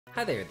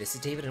Hi there, this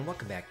is David and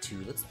welcome back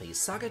to Let's Play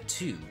Saga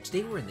 2.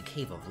 Today we're in the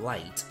Cave of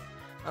Light,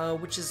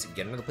 which is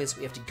yet another place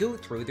we have to go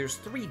through. There's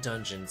 3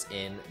 dungeons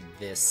in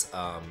this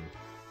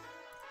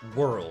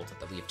world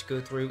that we have to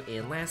go through,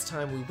 and last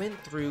time we went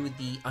through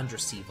the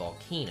undersea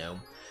volcano,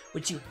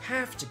 which you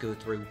have to go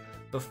through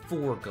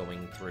before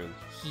going through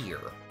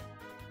here.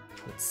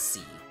 Let's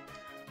see.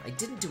 I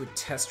didn't do a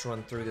test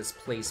run through this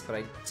place, but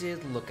I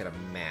did look at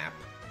a map.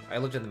 I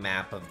looked at the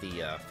map of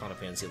the Final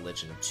Fantasy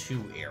Legend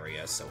 2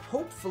 area, so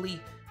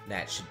hopefully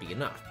that should be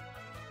enough.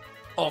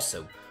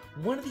 Also,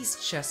 one of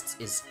these chests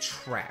is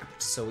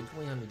trapped, so what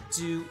you want to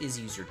do is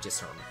use your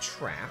disarm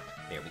trap.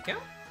 There we go.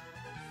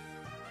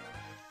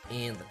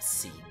 And let's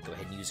see, go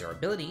ahead and use our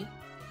ability.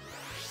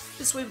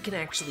 This way we can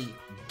actually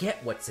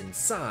get what's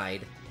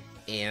inside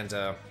and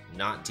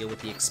not deal with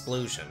the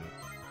explosion.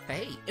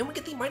 Hey, and we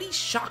get the mighty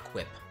shock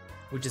whip,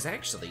 which is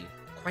actually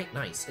quite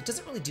nice. It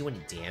doesn't really do any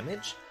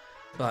damage,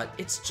 but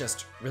it's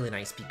just really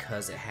nice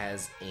because it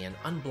has an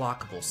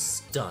unblockable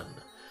stun.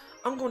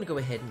 I'm going to go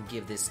ahead and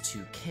give this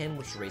to Ken,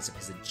 which will raise up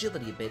his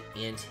agility a bit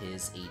and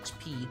his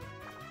HP.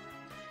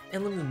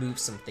 And let me move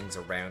some things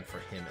around for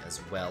him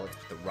as well. Let's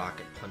put the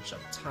rocket punch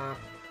up top.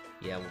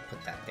 Yeah, we'll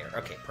put that there.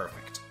 Okay,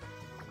 perfect.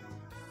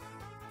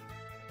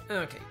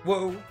 Okay,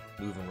 whoa,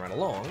 moving right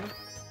along.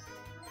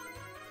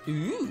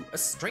 Ooh, a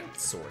strength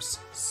source.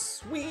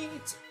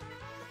 Sweet.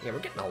 Yeah, we're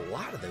getting a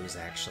lot of those,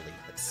 actually.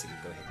 Let's see,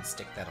 go ahead and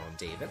stick that on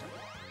David.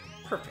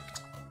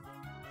 Perfect.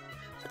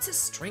 What's his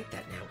strength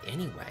at now,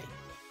 anyway?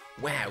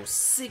 Wow,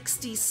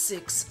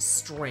 66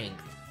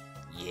 strength.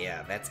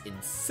 Yeah, that's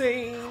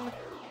insane.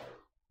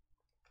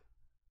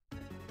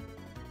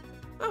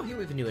 Oh, here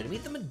we have a new enemy,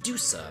 the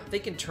Medusa. They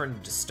can turn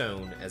into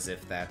stone as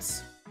if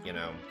that's, you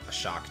know, a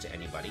shock to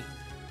anybody.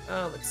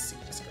 Let's see,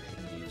 just go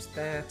ahead and use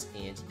that.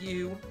 And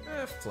you,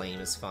 flame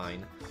is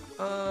fine.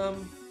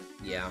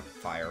 Yeah,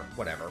 fire,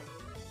 whatever.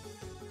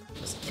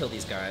 Just kill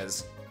these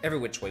guys every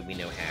which way we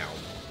know how.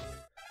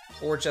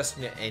 Or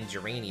Justin and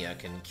Urania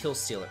can kill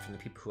steal it from the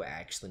people who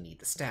actually need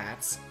the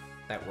stats.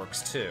 That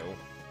works too.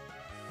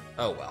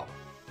 Oh well.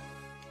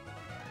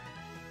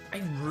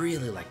 I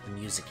really like the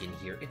music in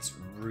here. It's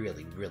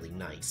really, really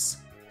nice.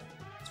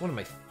 It's one of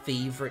my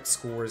favorite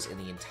scores in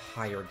the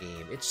entire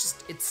game. It's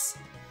just,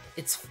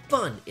 it's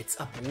fun. It's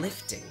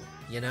uplifting,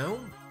 you know?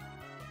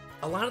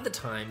 A lot of the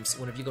times,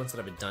 whenever you go inside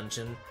of a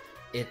dungeon,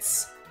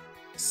 it's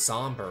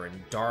somber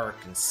and dark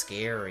and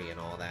scary and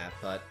all that,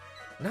 but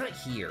not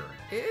here.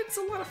 It's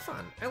a lot of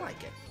fun. I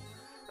like it.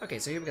 Okay,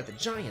 so here we got the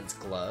Giant's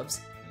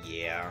gloves.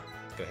 Yeah,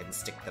 go ahead and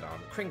stick that on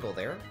Kringle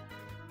there.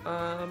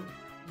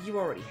 You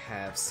already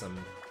have some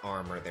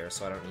armor there,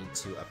 so I don't need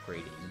to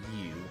upgrade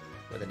you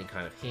with any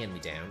kind of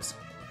hand-me-downs.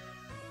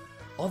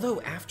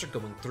 Although, after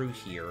going through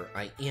here,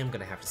 I am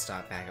going to have to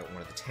stop back at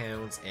one of the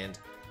towns and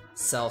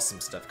sell some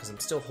stuff, because I'm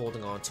still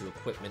holding on to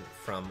equipment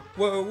from,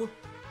 whoa,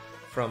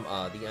 from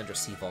the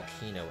undersea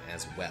volcano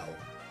as well.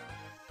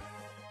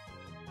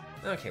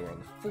 Okay, we're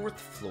on the 4th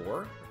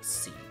floor. Let's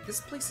see. This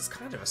place is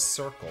kind of a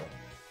circle.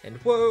 And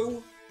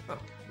whoa! Oh,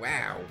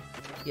 wow.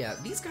 Yeah,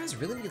 these guys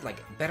really need,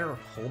 like, better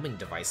homing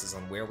devices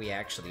on where we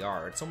actually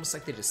are. It's almost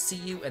like they just see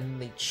you and then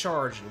they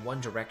charge in one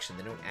direction.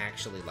 They don't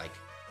actually, like,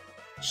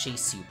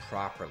 chase you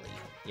properly,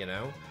 you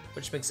know?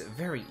 Which makes it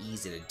very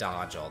easy to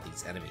dodge all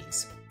these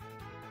enemies.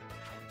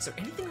 Is there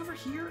anything over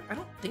here? I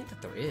don't think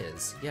that there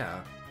is.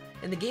 Yeah.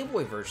 In the Game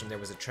Boy version, there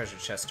was a treasure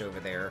chest over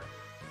there,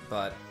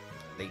 but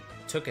they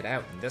took it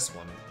out in this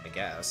one, I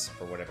guess,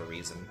 for whatever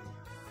reason.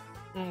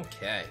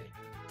 Okay,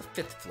 the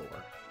 5th floor.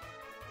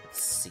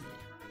 Let's see.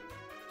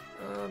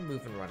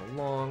 Moving right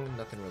along,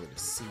 nothing really to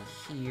see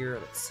here.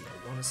 Let's see,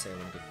 I want to say I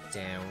want to go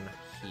down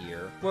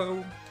here.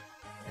 Whoa!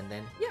 And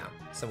then, yeah,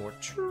 some more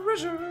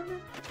treasure!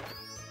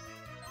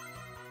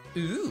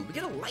 Ooh, we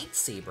get a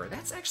lightsaber.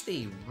 That's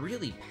actually a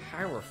really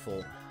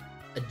powerful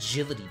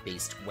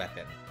agility-based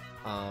weapon.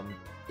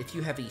 If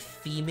you have a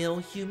female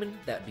human,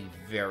 that'd be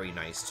very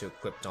nice to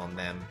equip on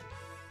them.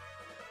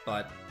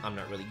 But I'm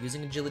not really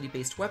using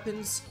agility-based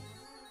weapons,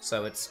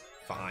 so it's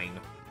fine.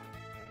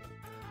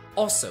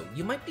 Also,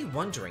 you might be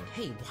wondering,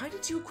 hey, why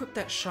did you equip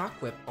that shock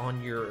whip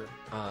on your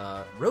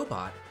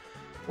robot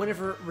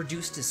whenever it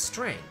reduced his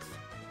strength?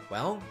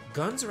 Well,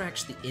 guns are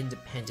actually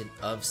independent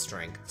of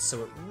strength,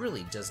 so it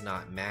really does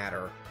not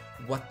matter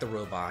what the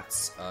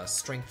robot's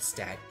strength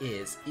stat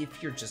is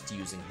if you're just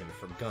using him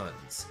for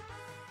guns.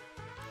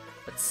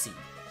 Let's see,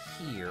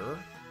 here,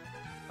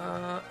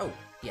 oh,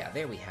 yeah,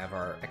 there we have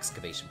our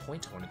excavation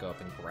point. I want to go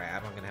up and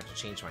grab. I'm going to have to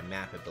change my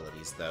map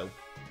abilities, though.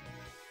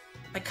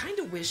 I kind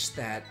of wish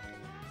that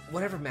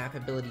whatever map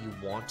ability you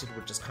wanted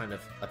would just kind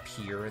of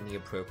appear in the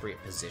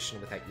appropriate position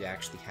without you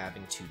actually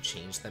having to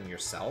change them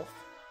yourself,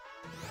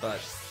 but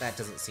that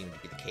doesn't seem to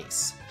be the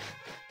case.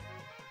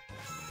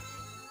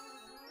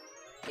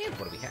 And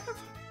what do we have?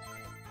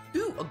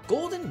 Ooh, a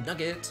golden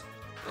nugget!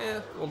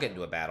 We'll get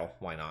into a battle,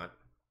 why not?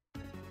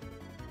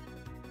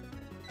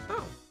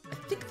 Oh, I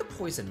think the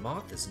poison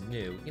moth is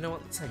new. You know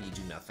what, let's have you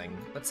do nothing.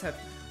 Let's have,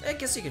 I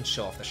guess you can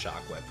show off the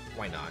shock whip.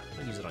 Why not?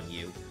 We'll use it on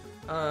you.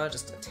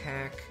 Just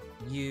attack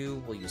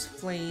you, we'll use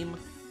flame,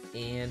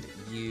 and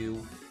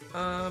you,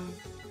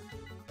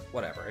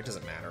 Whatever, it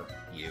doesn't matter.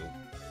 You.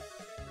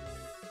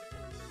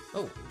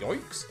 Oh,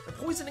 yoinks! They're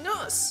poisoning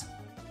us!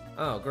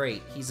 Oh,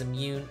 great, he's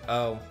immune.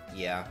 Oh,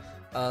 yeah.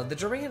 The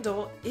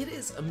Durandal, it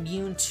is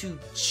immune to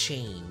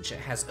change. It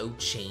has O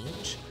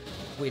change,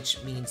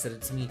 which means that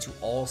it's immune to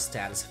all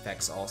status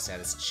effects, all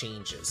status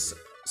changes.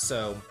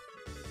 So,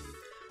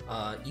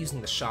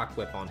 using the Shock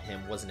Whip on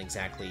him wasn't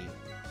exactly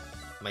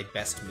my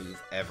best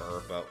move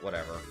ever, but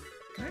whatever.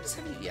 Can I just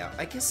have you? Yeah,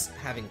 I guess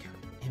having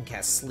him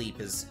cast Sleep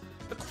is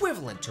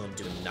equivalent to him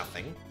doing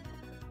nothing.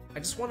 I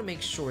just want to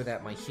make sure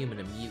that my human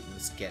and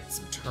mutants get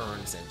some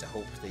turns and to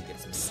hopefully get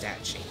some stat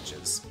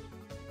changes.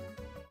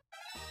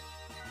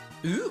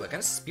 Ooh, I got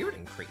a spirit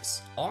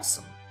increase.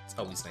 Awesome. It's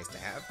always nice to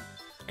have.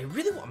 I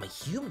really want my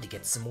human to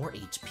get some more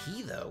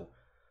HP, though.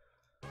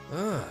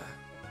 Ugh.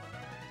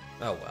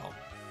 Oh well.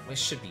 I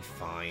should be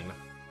fine.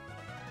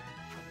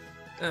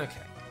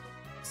 Okay.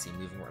 Let's see,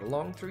 moving right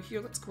along through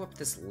here. Let's go up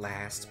this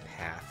last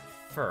path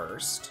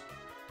first.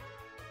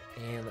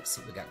 And let's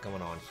see what we got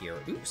going on here.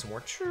 Ooh, some more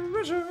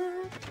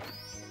treasure!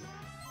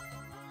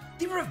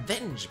 The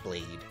Revenge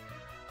Blade.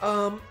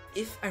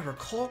 If I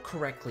recall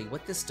correctly,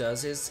 what this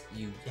does is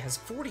it has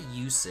 40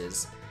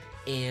 uses,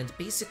 and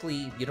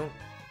basically you don't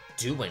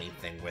do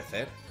anything with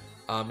it.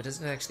 It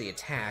doesn't actually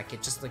attack,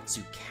 it just lets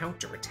you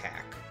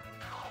counterattack.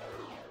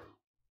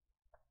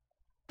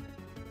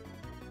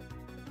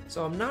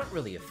 So I'm not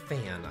really a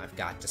fan, I've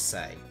got to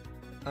say.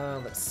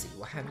 Let's see,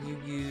 we'll have you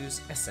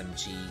use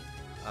SMG,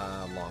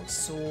 long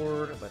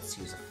sword, let's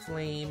use a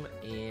flame,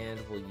 and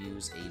we'll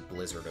use a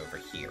blizzard over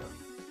here.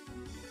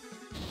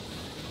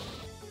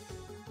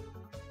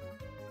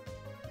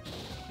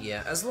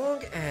 Yeah, as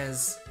long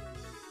as...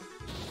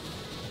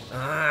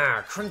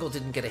 Kringle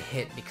didn't get a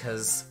hit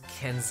because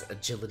Ken's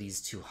agility's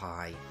too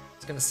high. I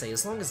was gonna say,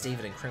 as long as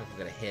David and Kringle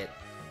get a hit,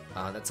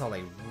 that's all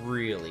I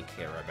really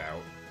care about.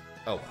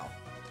 Oh well.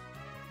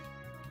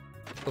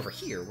 Over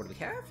here, what do we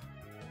have?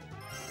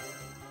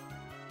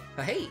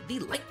 Hey, the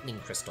Lightning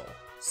Crystal.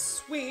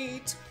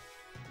 Sweet!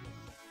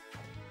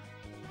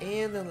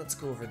 And then let's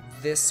go over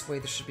this way.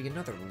 There should be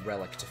another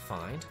relic to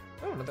find.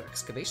 Oh, another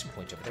excavation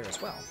point over there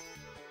as well.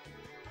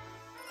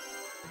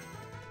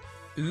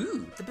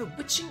 Ooh, the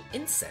Bewitching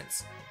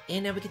Incense.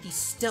 And now we get the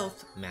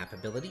Stealth map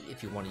ability.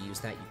 If you want to use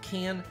that, you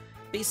can.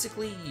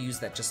 Basically, you use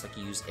that just like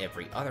you use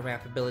every other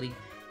map ability,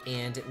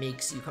 and it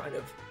makes you kind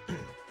of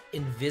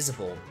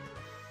invisible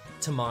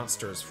to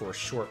monsters for a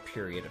short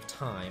period of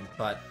time,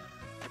 but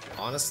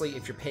honestly,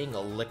 if you're paying a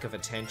lick of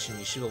attention,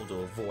 you should be able to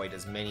avoid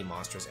as many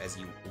monsters as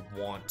you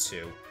want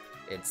to.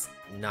 It's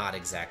not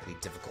exactly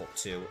difficult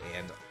to,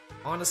 and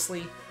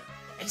honestly,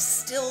 I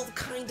still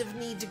kind of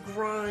need to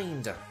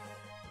grind.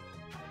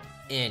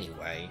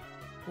 Anyway,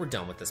 we're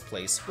done with this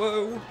place.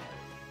 Whoa!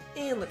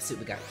 And let's see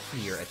what we got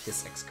here at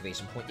this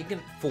excavation point. You get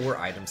 4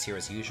 items here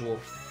as usual.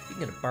 You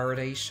can get a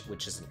Bardash,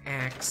 which is an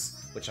axe,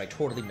 which I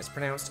totally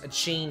mispronounced. A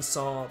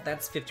chainsaw,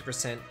 that's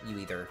 50%. You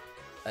either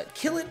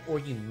kill it or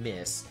you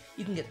miss.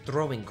 You can get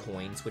throwing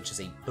coins, which is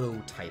a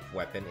bow-type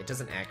weapon. It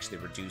doesn't actually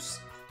reduce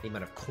the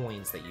amount of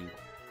coins that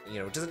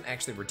it doesn't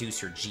actually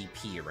reduce your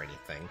GP or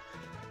anything.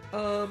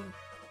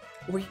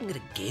 Or you can get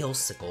a Gale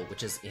Sickle,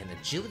 which is an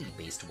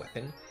agility-based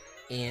weapon,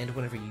 and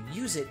whenever you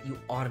use it, you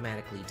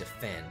automatically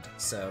defend,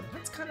 so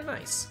that's kind of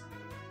nice.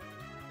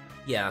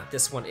 Yeah,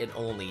 this one, it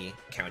only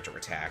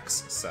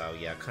counterattacks, so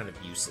yeah, kind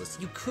of useless.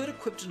 You could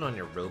equip it on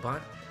your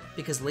robot,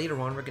 because later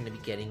on we're going to be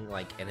getting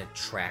like an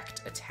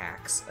attract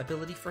attacks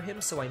ability for him,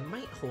 so I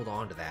might hold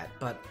on to that,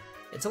 but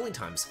it's only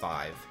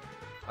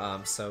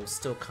 ×5, so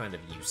still kind of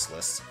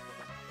useless.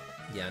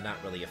 Yeah, not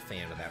really a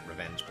fan of that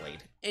Revenge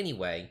Blade.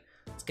 Anyway,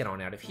 let's get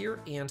on out of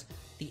here, and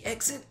the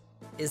exit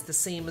is the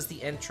same as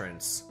the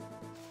entrance.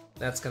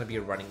 That's going to be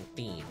a running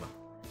theme.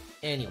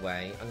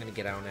 Anyway, I'm going to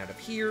get on out of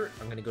here,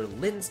 I'm going to go to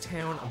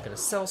Linstown, I'm going to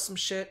sell some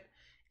shit,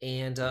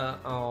 and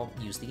I'll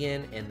use the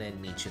inn and then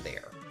meet you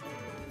there.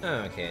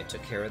 Okay, I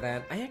took care of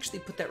that. I actually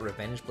put that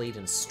Revenge Blade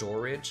in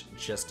storage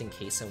just in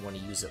case I want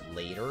to use it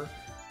later.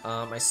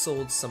 I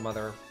sold some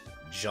other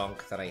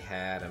junk that I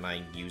had, and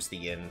I used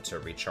the inn to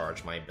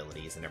recharge my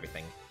abilities and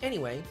everything.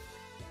 Anyway,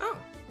 oh,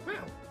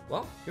 wow.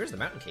 Well, here's the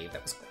mountain cave.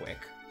 That was quick.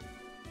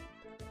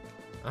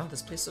 Oh,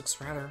 this place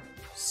looks rather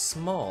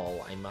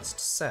small, I must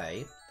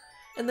say.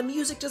 And the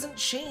music doesn't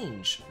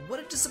change. What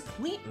a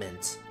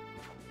disappointment.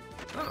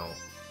 Oh.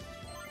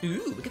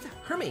 Ooh, we get the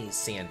Hermes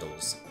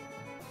sandals.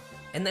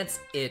 And that's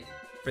it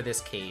for this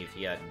cave.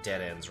 Yeah,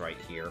 dead ends right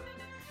here.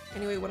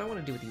 Anyway, what I want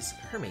to do with these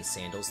Hermes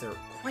sandals, they're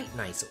quite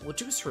nice. It will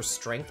reduce her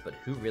strength, but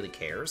who really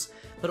cares?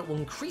 But it will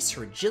increase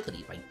her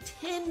agility by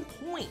 10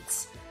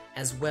 points,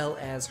 as well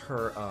as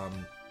her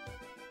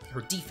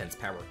defense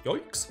power.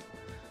 Yikes!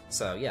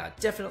 So yeah,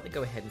 definitely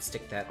go ahead and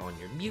stick that on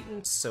your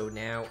mutant. So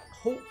now,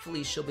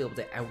 hopefully she'll be able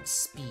to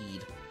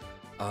outspeed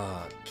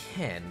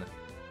Ken,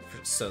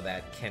 so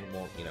that Ken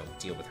won't,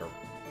 deal with her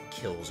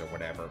kills or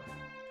whatever.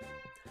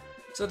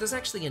 So there's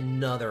actually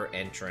another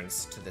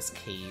entrance to this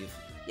cave.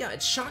 Yeah,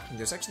 it's shocking.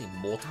 There's actually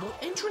multiple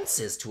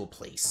entrances to a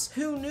place.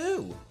 Who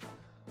knew?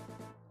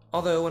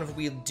 Although, whenever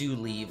we do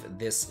leave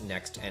this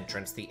next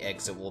entrance, the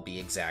exit will be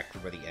exactly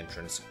where the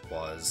entrance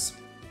was.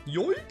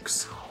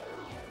 Yikes!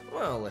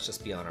 Well, let's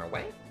just be on our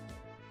way.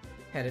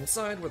 Head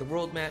inside where the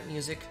world map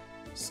music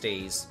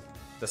stays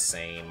the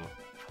same.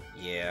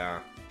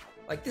 Yeah.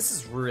 Like, this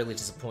is really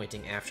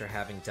disappointing after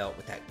having dealt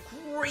with that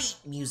great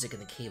music in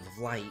the Cave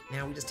of Light.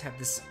 Now we just have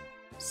this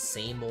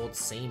same old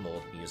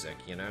music,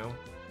 you know?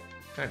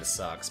 Kinda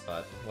sucks,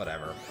 but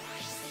whatever.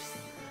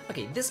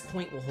 Okay, this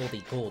point will hold a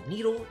gold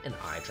needle and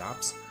eye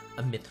drops,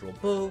 a mithril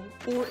bow,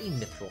 or a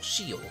mithril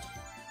shield.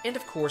 And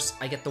of course,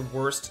 I get the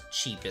worst,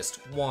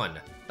 cheapest one,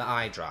 the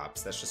eye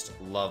drops. That's just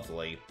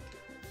lovely.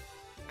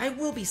 I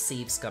will be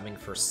save scumming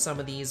for some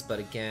of these, but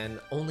again,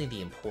 only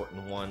the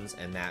important ones,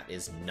 and that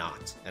is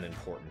not an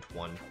important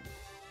one.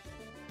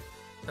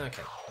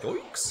 Okay,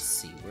 yoicks. Let's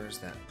see, where's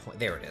that point?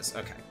 There it is,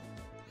 okay.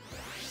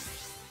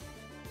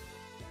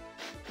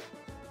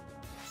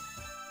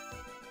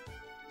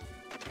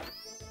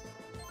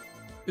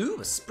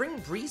 Ooh, a Spring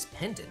Breeze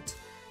Pendant.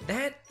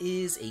 That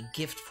is a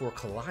gift for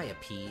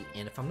Calliope,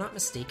 and if I'm not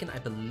mistaken, I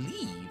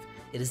believe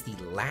it is the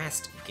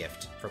last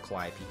gift for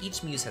Calliope.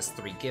 Each muse has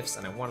 3 gifts,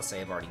 and I want to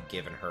say I've already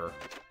given her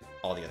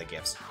all the other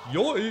gifts.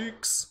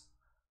 Yikes!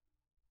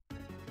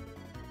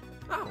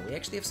 Oh, we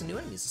actually have some new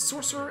enemies. A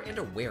sorcerer and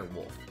a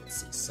werewolf. Let's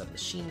see,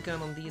 submachine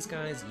gun on these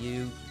guys.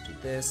 You do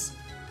this.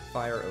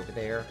 Fire over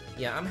there.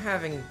 Yeah, I'm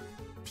having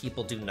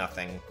people do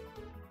nothing.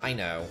 I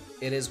know,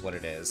 it is what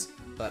it is.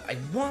 But I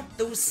want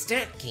those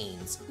stat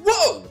gains.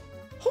 Whoa!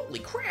 Holy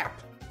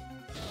crap!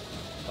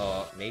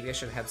 Maybe I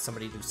should have had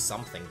somebody do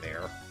something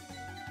there.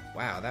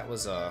 Wow, that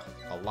was a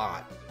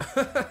lot.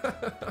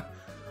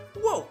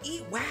 Whoa,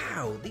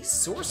 wow, these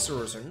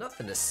sorcerers are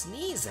nothing to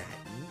sneeze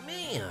at,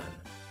 man.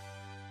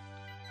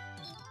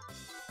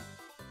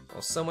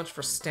 Well, so much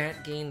for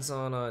stat gains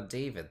on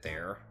David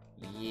there.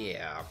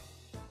 Yeah.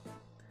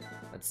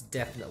 Let's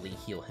definitely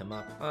heal him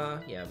up.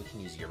 Yeah, we can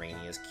use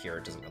Urania's cure.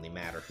 It doesn't really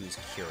matter whose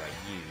cure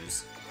I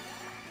use.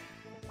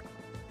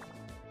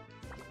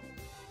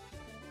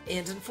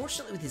 And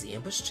unfortunately with these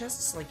ambush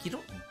chests, like, you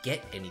don't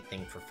get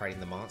anything for fighting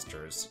the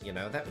monsters, you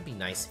know? That would be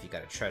nice if you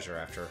got a treasure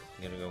after,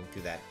 you know, going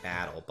through that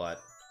battle,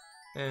 but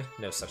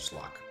no such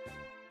luck.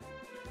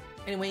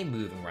 Anyway,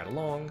 moving right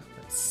along,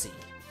 let's see.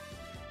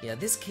 Yeah,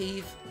 this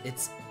cave,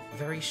 it's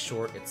very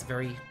short, it's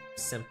very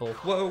simple.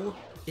 Whoa!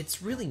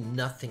 It's really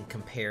nothing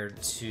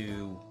compared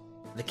to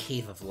the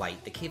Cave of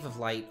Light. The Cave of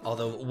Light,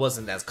 although it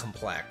wasn't as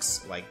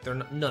complex, like,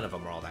 none of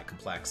them are all that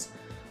complex,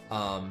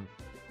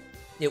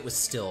 it was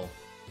still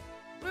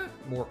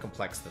more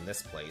complex than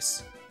this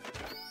place.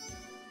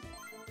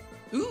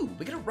 Ooh,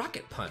 we get a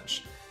rocket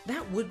punch.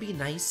 That would be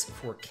nice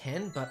for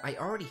Ken, but I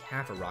already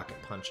have a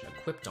rocket punch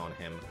equipped on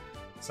him.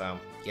 So,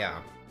 yeah,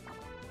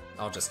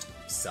 I'll just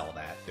sell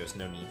that. There's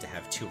no need to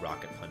have 2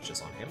 rocket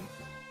punches on him.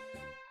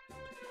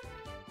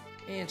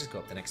 And just go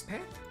up the next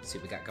path, see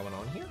what we got going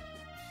on here.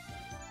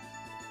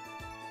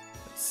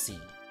 Let's see.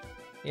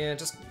 Yeah,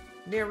 just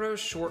narrow,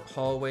 short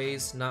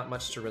hallways, not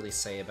much to really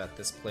say about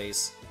this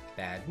place.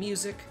 Bad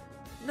music.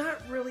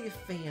 Not really a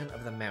fan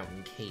of the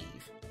mountain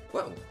cave.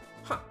 Whoa,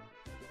 huh.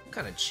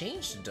 Kind of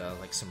changed into,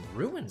 like, some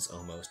ruins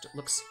almost. It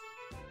looks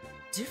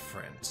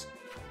different.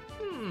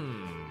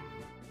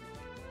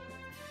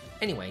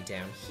 Anyway,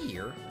 down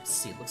here, let's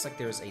see, it looks like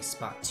there's a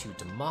spot to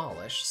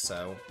demolish,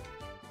 so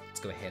let's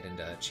go ahead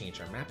and change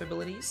our map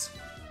abilities.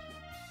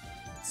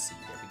 Let's see,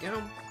 there we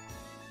go.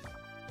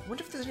 I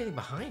wonder if there's anything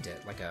behind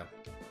it, like a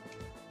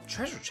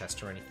treasure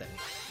chest or anything.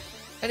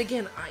 And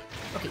again,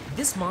 okay,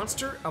 this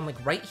monster, I'm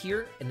like right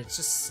here, and it's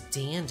just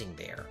standing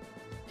there.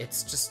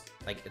 It's just,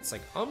 like, it's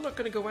like, I'm not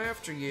gonna go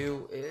after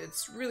you.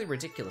 It's really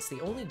ridiculous. They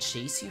only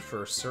chase you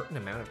for a certain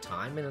amount of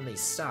time, and then they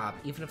stop,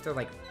 even if they're,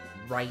 like,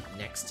 right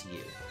next to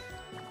you.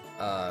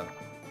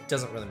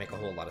 Doesn't really make a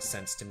whole lot of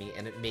sense to me,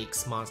 and it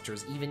makes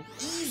monsters even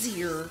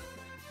easier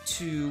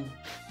to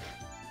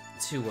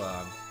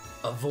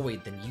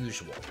avoid than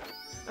usual.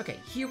 Okay,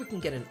 here we can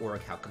get an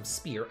Orichalcum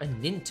Spear, a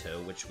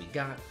Ninto, which we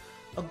got,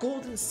 a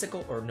Golden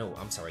Sickle, or no,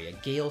 I'm sorry, a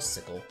Gale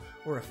Sickle,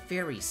 or a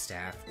Fairy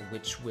Staff,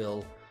 which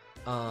will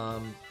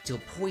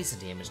deal poison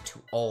damage to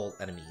all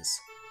enemies.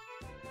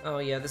 Oh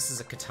yeah, this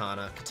is a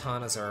Katana.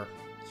 Katanas are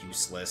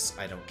useless.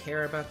 I don't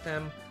care about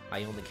them.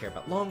 I only care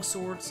about long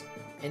swords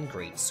and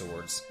great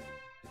swords.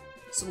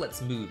 So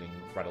let's moving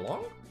right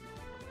along.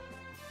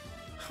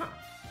 Huh.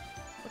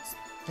 What's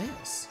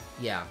this?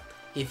 Yeah.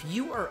 If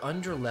you are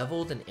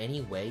under-leveled in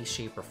any way,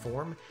 shape, or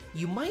form,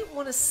 you might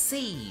want to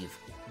save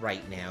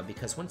right now,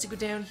 because once you go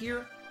down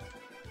here,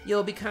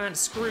 you'll be kind of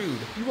screwed.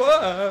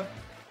 Whoa!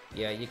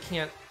 Yeah, you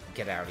can't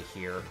get out of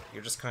here.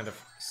 You're just kind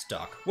of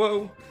stuck.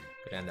 Whoa!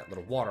 Go down that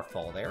little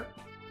waterfall there.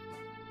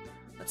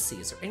 Let's see,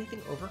 is there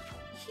anything over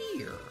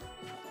here?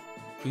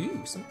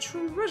 Ooh, some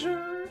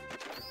treasure!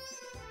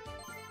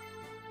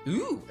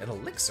 Ooh, an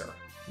elixir.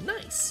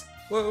 Nice.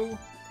 Whoa.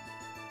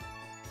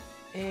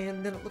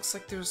 And then it looks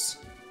like there's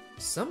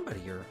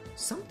somebody or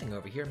something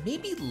over here.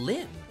 Maybe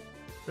Lynn.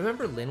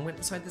 Remember Lynn went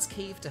inside this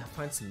cave to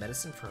find some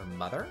medicine for her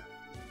mother?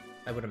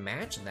 I would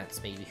imagine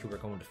that's maybe who we're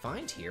going to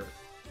find here.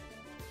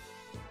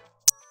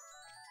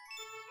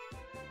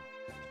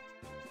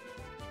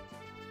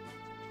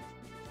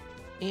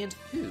 And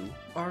who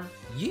are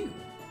you?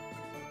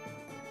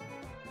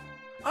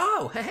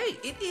 Oh, hey,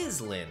 it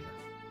is Lynn.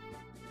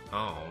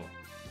 Oh.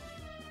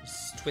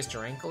 Just twist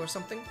your ankle or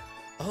something?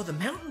 Oh, the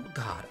mountain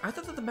god. I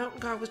thought that the mountain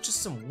god was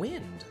just some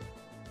wind.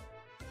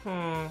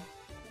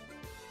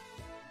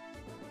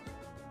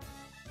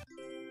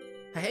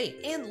 Hey,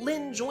 and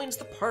Lynn joins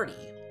the party.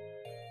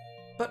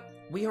 But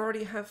we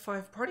already have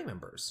 5 party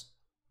members.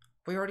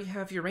 We already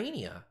have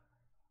Urania.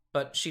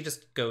 But she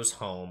just goes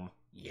home.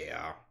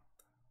 Yeah.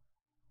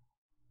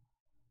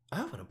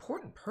 Oh, an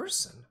important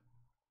person.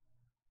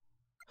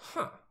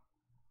 Huh.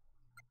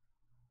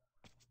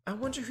 I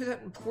wonder who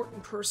that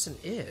important person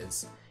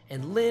is.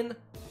 And Lynn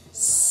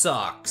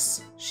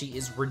sucks. She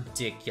is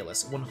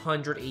ridiculous.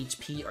 100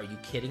 HP, are you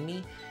kidding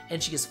me?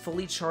 And she has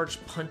fully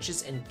charged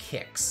punches and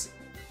kicks.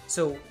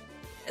 So,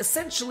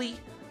 essentially,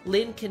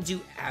 Lynn can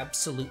do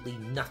absolutely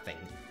nothing.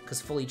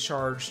 Because fully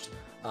charged,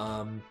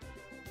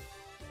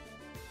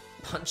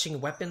 punching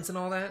weapons and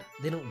all that,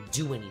 they don't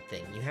do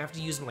anything. You have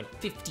to use them like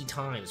 50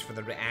 times for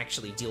them to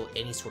actually deal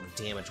any sort of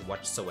damage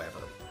whatsoever.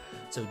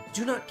 So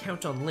do not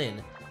count on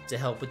Lynn to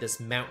help with this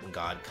mountain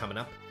god coming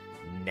up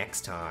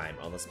next time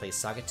on Let's Play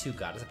Saga 2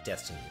 Goddess of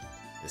Destiny.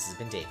 This has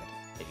been David.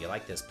 If you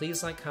like this,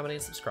 please like, comment,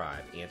 and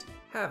subscribe, and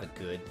have a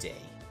good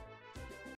day.